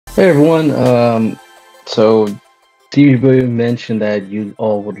Hey everyone, so TV mentioned that you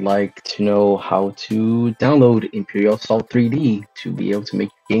all would like to know how to download Imperial Assault 3D to be able to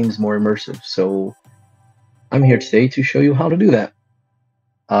make games more immersive. So I'm here today to show you how to do that.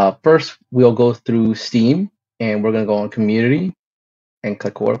 First, we'll go through Steam, and we're going to go on Community and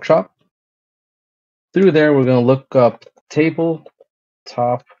click Workshop. Through there, we're going to look up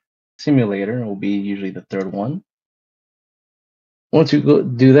Tabletop Simulator. It will be usually the third one. Once you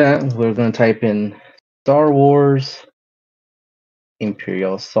do that, we're going to type in Star Wars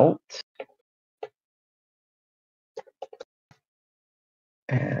Imperial Assault,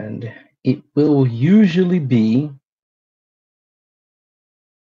 and it will usually be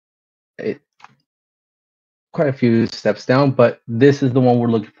quite a few steps down, but this is the one we're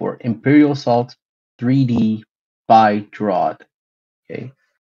looking for: Imperial Assault 3D by Drod. Okay,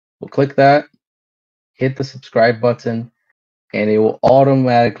 we'll click that, hit the subscribe button, and it will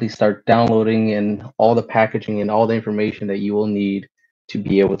automatically start downloading and all the packaging and all the information that you will need to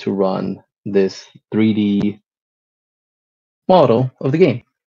be able to run this 3D model of the game.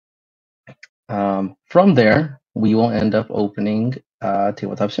 From there, we will end up opening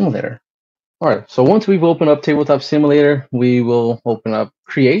Tabletop Simulator. All right, so once we've opened up Tabletop Simulator, we will open up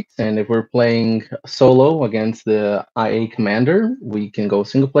Create, and if we're playing solo against the IA commander, we can go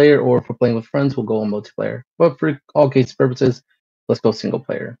single player, or if we're playing with friends, we'll go on multiplayer. But for all case purposes, let's go single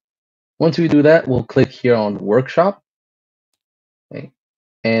player. Once we do that, we'll click here on Workshop. Okay.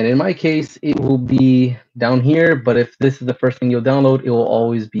 And in my case, it will be down here, but if this is the first thing you'll download, it will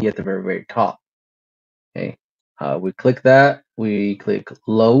always be at the very, very top. Okay, we click that, we click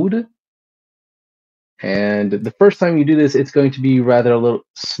Load. And the first time you do this, it's going to be rather a little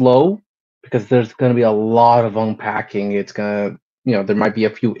slow because there's going to be a lot of unpacking. It's going to, there might be a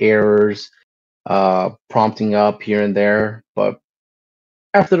few errors prompting up here and there, but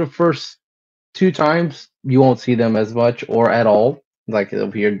after the first 2 times, you won't see them as much or at all. Like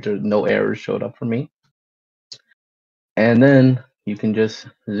over here, no errors showed up for me. And then you can just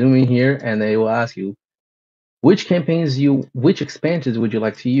zoom in here and they will ask you, which expansions would you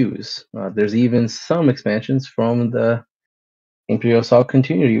like to use? There's even some expansions from the Imperial Assault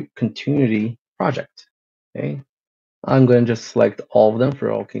Continuity project. Okay, I'm going to just select all of them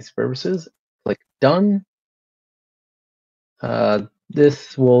for all case purposes. Click Done.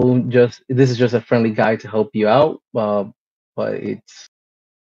 This is just a friendly guide to help you out, but it's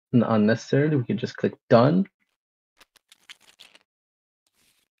unnecessary. We can just click Done.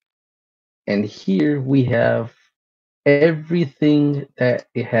 And here we have everything that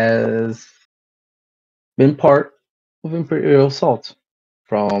it has been part of Imperial Assault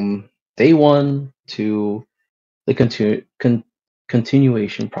from day 1 to the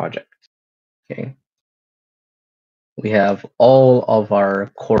continuation project. Okay, we have all of our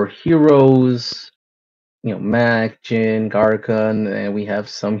core heroes, Mac, Jin, Garkon, and we have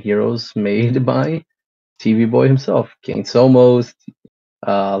some heroes made by TV Boy himself, King Somos,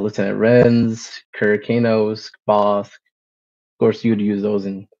 Lieutenant Renz, Kurikanos, Boss. Of course, you'd use those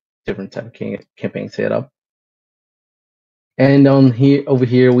in different type of campaign setup. And over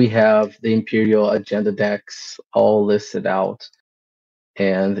here, we have the Imperial agenda decks all listed out,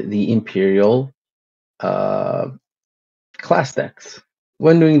 and the Imperial class decks.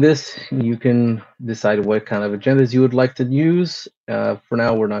 When doing this, you can decide what kind of agendas you would like to use. For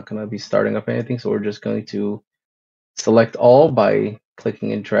now, we're not going to be starting up anything, so we're just going to select all by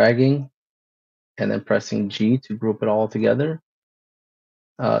clicking and dragging, and then pressing G to group it all together.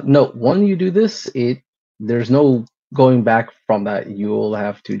 Note, when you do this, there's no going back from that. You will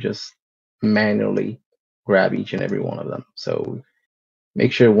have to just manually grab each and every one of them. So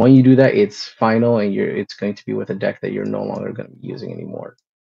make sure when you do that, it's final and it's going to be with a deck that you're no longer going to be using anymore.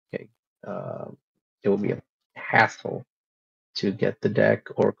 Okay, it will be a hassle to get the deck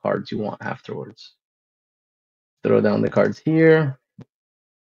or cards you want afterwards. Throw down the cards here.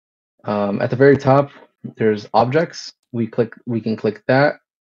 At the very top, there's objects. We can click that.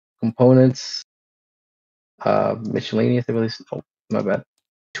 Components, miscellaneous, I believe. Oh, my bad.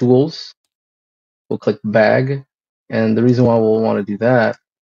 Tools. We'll click bag, and the reason why we'll want to do that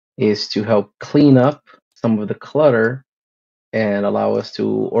is to help clean up some of the clutter and allow us to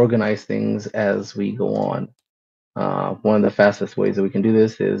organize things as we go on. One of the fastest ways that we can do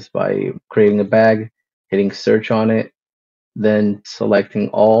this is by creating a bag, hitting search on it, then selecting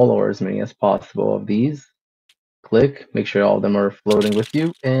all or as many as possible of these. Click, make sure all of them are floating with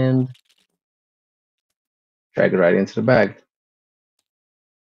you, and drag it right into the bag.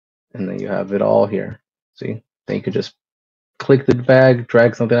 And then you have it all here. See? Then you could just click the bag,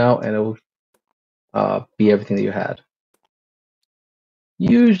 drag something out, and it will be everything that you had.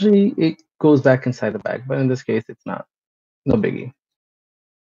 Usually it goes back inside the bag, but in this case, it's not. No biggie.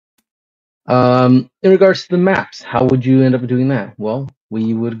 In regards to the maps, how would you end up doing that? Well,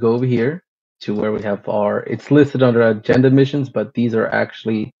 we would go over here to where we have it's listed under agenda missions, but these are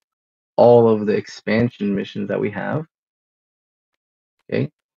actually all of the expansion missions that we have. Okay.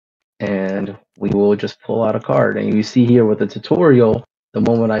 And we will just pull out a card. And you see here with the tutorial, the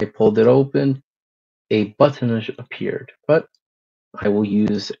moment I pulled it open, a button appeared. But I will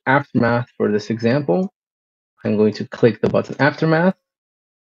use Aftermath for this example. I'm going to click the button Aftermath.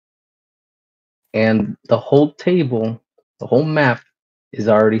 And the whole table, the whole map is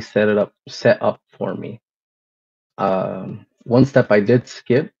already set up for me. One step I did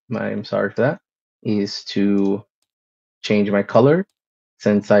skip, I'm sorry for that, is to change my color.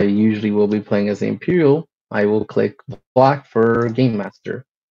 Since I usually will be playing as the Imperial, I will click black for Game Master.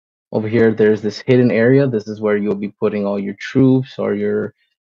 Over here, there's this hidden area. This is where you'll be putting all your troops or your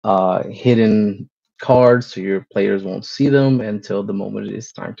hidden cards, so your players won't see them until the moment it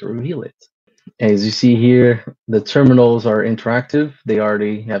is time to reveal it. As you see here, the terminals are interactive. They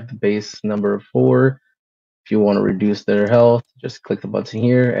already have the base number of 4. If you want to reduce their health, just click the button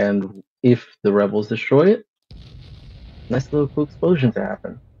here, and if the rebels destroy it, nice little cool explosion to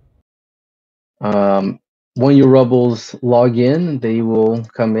happen. When your rebels log in, they will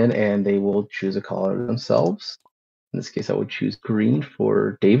come in and they will choose a color themselves. In this case, I would choose green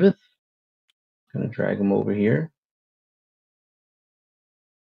for David. I'm going to drag him over here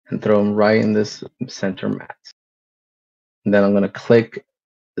and throw him right in this center mat. And then I'm going to click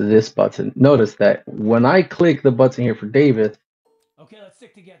this button. Notice that when I click the button here for David, okay, let's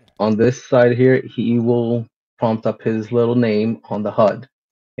stick together. On this side here, he will prompt up his little name on the HUD.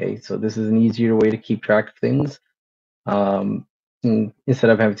 Okay, so this is an easier way to keep track of things. Instead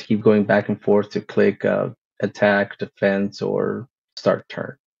of having to keep going back and forth to click attack, defense, or start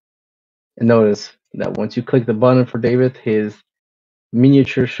turn. And notice that once you click the button for David, his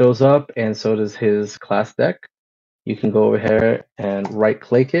miniature shows up, and so does his class deck. You can go over here and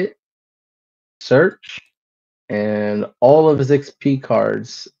right-click it, search, and all of his XP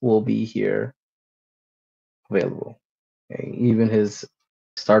cards will be here available. Okay, even his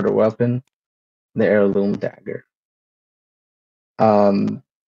starter weapon, the heirloom dagger.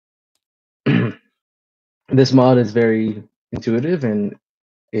 This mod is very intuitive and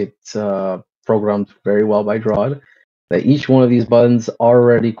it's programmed very well by Drod. That each one of these buttons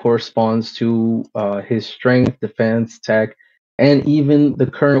already corresponds to his strength, defense, tech, and even the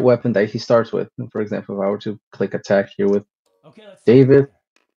current weapon that he starts with. For example, if I were to click attack here with David,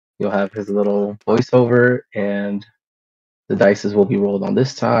 you'll have his little voiceover, and the dices will be rolled on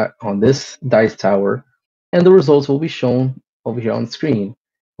this dice tower, and the results will be shown over here on the screen.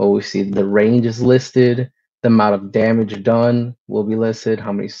 Well, we see the range is listed, the amount of damage done will be listed,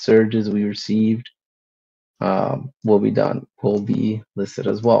 how many surges we received will be listed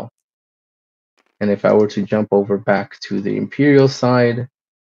as well. And if I were to jump over back to the Imperial side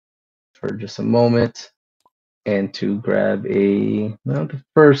for just a moment and to grab the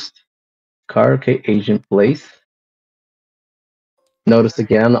first card, okay, Agent Blaze. Notice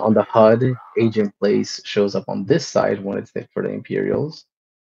again on the HUD, Agent Blaze shows up on this side when it's for the Imperials.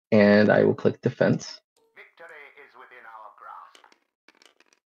 And I will click Defense. Victory is within our grasp.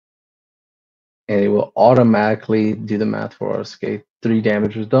 And it will automatically do the math for us. Okay, 3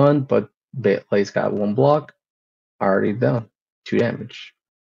 damage was done, but Blaze got 1 block. Already done, 2 damage.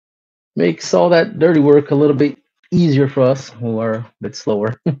 Makes all that dirty work a little bit easier for us who are a bit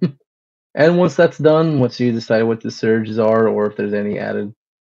slower. And once that's done, once you decide what the surges are or if there's any added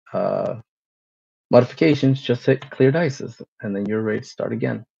modifications, just hit clear dices and then you're ready to start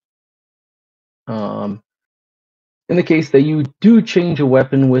again. In the case that you do change a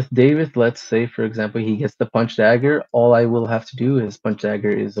weapon with David, let's say for example he gets the punch dagger, all I will have to do is punch dagger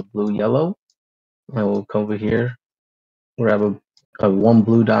is a blue-yellow. I will come over here, grab a 1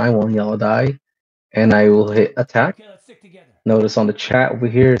 blue die, 1 yellow die, and I will hit attack. Okay, let's stick together. Notice on the chat over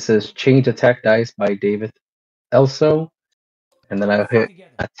here it says change attack dice by David Elso. And then I'll hit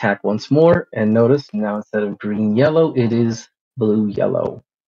attack once more, and notice now instead of green-yellow, it is blue-yellow.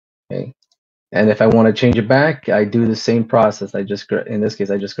 Okay. And if I want to change it back, I do the same process. In this case,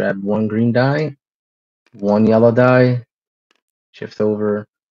 I just grab 1 green die, 1 yellow die, shift over,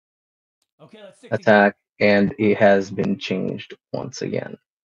 attack, and it has been changed once again.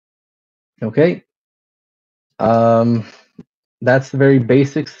 Okay. That's the very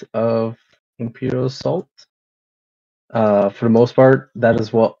basics of Imperial Assault. For the most part, that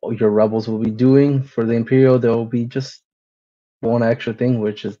is what your rebels will be doing. For the Imperial, there will be just one extra thing,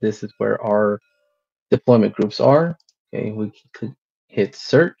 which is this is where our deployment groups are. Okay, we can hit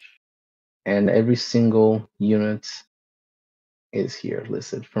search, and every single unit is here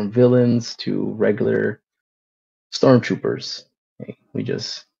listed, from villains to regular stormtroopers. Okay, we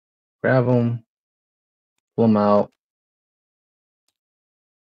just grab them, pull them out,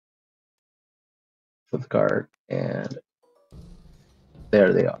 flip the card, and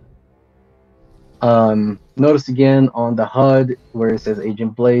there they are. Notice again on the HUD where it says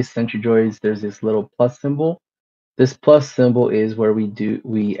Agent Blaze, Sentry Droids, there's this little plus symbol. This plus symbol is where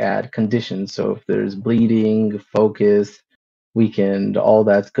we add conditions. So if there's bleeding, focus, weakened, all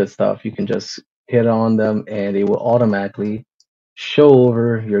that good stuff, you can just hit on them and it will automatically show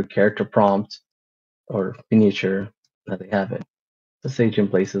over your character prompt or miniature that they have it. This Agent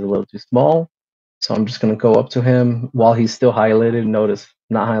Blaze is a little too small, so I'm just going to go up to him while he's still highlighted. Notice,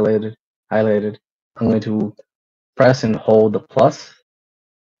 not highlighted, highlighted. I'm going to press and hold the plus,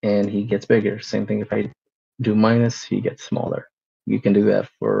 and he gets bigger. Same thing if I do minus, he gets smaller. You can do that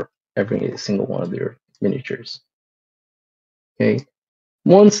for every single one of your miniatures. Okay.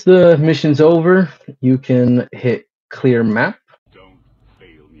 Once the mission's over, you can hit clear map,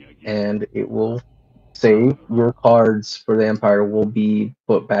 and it will save. Your cards for the Empire will be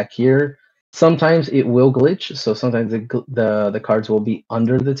put back here. Sometimes it will glitch, so sometimes the cards will be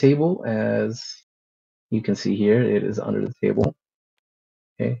under the table, as you can see here. It is under the table.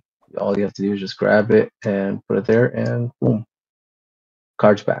 Okay, all you have to do is just grab it and put it there, and boom,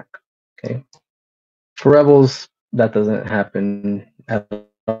 cards back. Okay, for Rebels, that doesn't happen at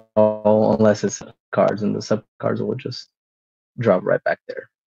all unless it's cards, and the sub cards will just drop right back there.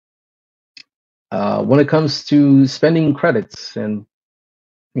 When it comes to spending credits and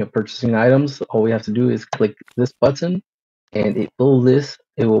purchasing items, all we have to do is click this button, and it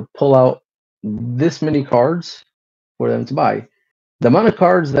will pull out this many cards for them to buy. The amount of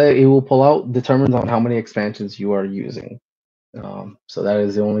cards that it will pull out determines on how many expansions you are using. So that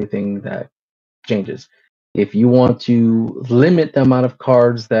is the only thing that changes. If you want to limit the amount of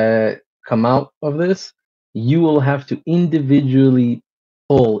cards that come out of this, you will have to individually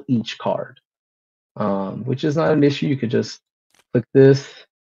pull each card, which is not an issue. You could just click this,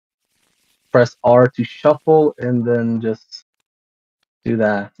 press R to shuffle, and then just do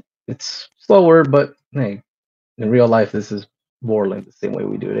that. It's slower, but hey, in real life, this is Warling the same way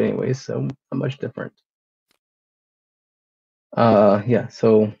we do it anyway, so not much different. Yeah,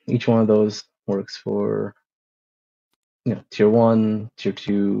 so each one of those works for tier 1, tier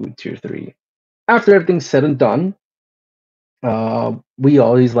 2, tier 3. After everything's said and done, we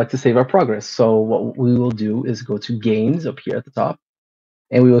always like to save our progress. So what we will do is go to games up here at the top,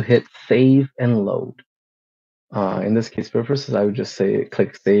 and we will hit save and load. In this case purposes, I would just say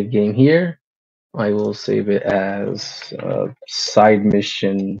click save game here. I will save it as side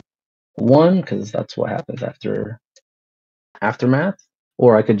mission 1, because that's what happens after aftermath.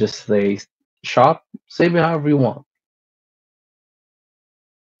 Or I could just say shop, save it however you want.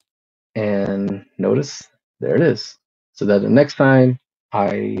 And notice, there it is. So that the next time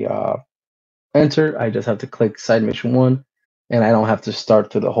I enter, I just have to click side mission 1, and I don't have to start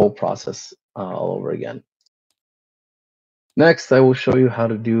through the whole process all over again. Next, I will show you how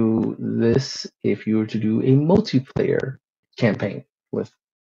to do this if you were to do a multiplayer campaign with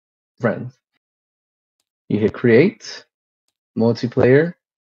friends. You hit create, multiplayer,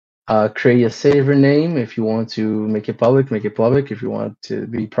 create a saver name. If you want to make it public, make it public. If you want to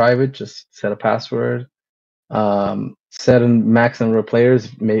be private, just set a password. Set a max number of players.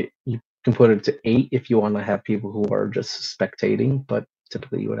 You can put it to 8 if you want to have people who are just spectating, but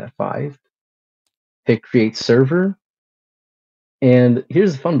typically you would have 5. Hit create server. And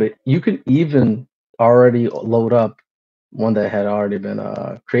here's the fun bit. You could even already load up one that had already been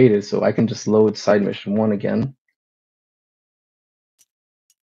created. So I can just load side mission 1 again.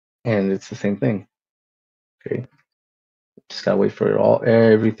 And it's the same thing. Okay. Just gotta wait for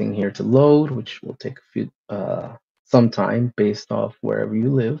everything here to load, which will take some time based off wherever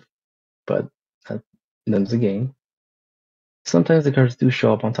you live. But them's the game. Sometimes the cards do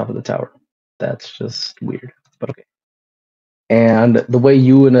show up on top of the tower. That's just weird, but okay. And the way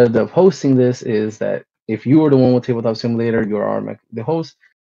you would end up hosting this is that if you were the one with Tabletop Simulator, you are the host.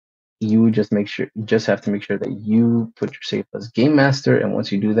 You just have to make sure that you put your save as game master, and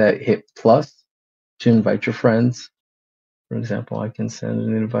once you do that, hit plus to invite your friends. For example, I can send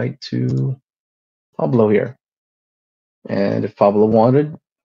an invite to Pablo here, and if Pablo wanted,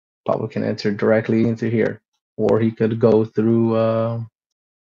 Pablo can enter directly into here, or he could go through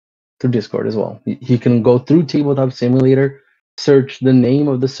Discord as well. He can go through Tabletop Simulator, search the name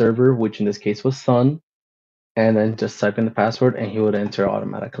of the server, which in this case was Sun, and then just type in the password, and he would enter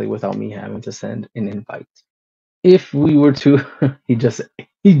automatically without me having to send an invite. if we were to, he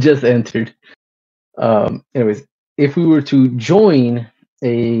just entered. Anyways, if we were to join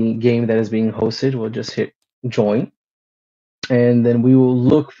a game that is being hosted, we'll just hit join, and then we will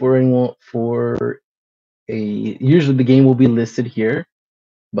look for anyone for a. Usually, the game will be listed here,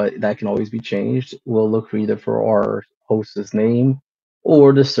 but that can always be changed. We'll look for either for our host's name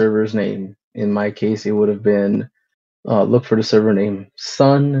or the server's name. In my case, it would have been look for the server name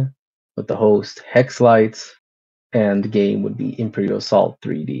Sun with the host Hexlightz, and the game would be Imperial Assault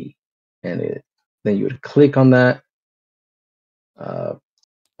 3D. And then you would click on that.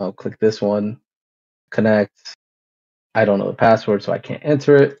 I'll click this one, connect. I don't know the password, so I can't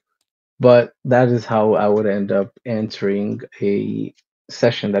enter it. But that is how I would end up entering a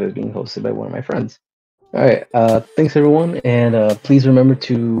session that is being hosted by one of my friends. All right, thanks everyone, and please remember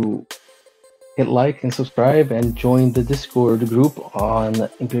to hit like and subscribe and join the Discord group on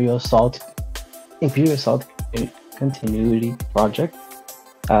Imperial Assault Continuity Project,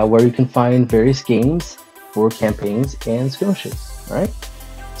 where you can find various games for campaigns and skirmishes. All right,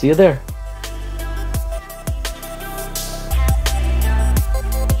 see you there.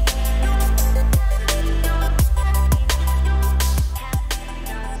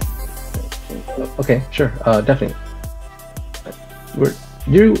 Okay, sure, definitely.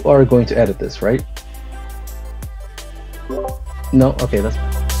 You are going to edit this, right? No? Okay, that's